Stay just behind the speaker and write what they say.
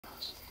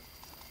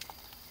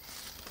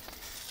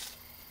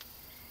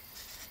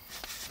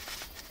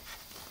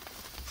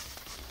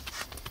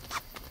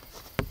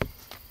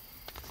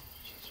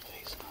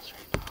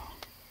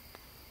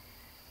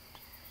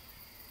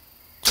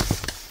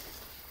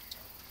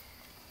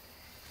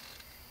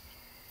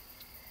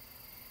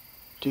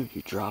Dude,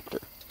 you dropped her.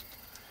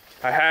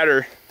 I had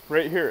her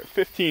right here at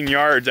 15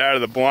 yards out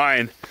of the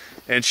blind,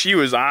 and she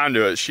was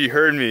onto it. She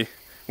heard me.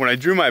 When I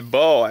drew my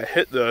bow, I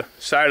hit the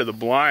side of the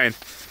blind.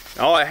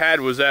 All I had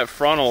was that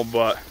frontal,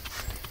 but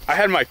I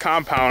had my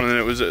compound and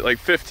it was at like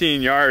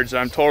 15 yards.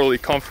 I'm totally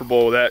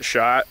comfortable with that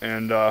shot,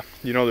 and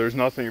you know, there's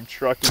nothing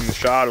obstructing the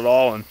shot at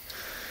all. And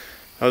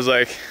I was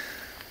like,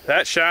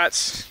 that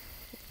shot's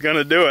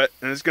gonna do it,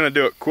 and it's gonna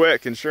do it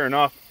quick. And sure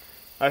enough,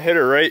 I hit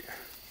her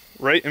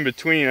right in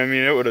between. I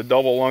mean, it would have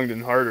double lunged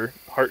and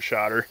heart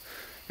shot her,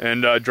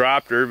 and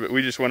dropped her. But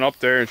we just went up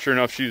there, and sure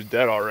enough, she was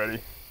dead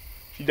already.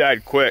 She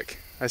died quick.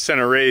 I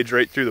sent a rage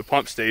right through the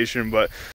pump station, but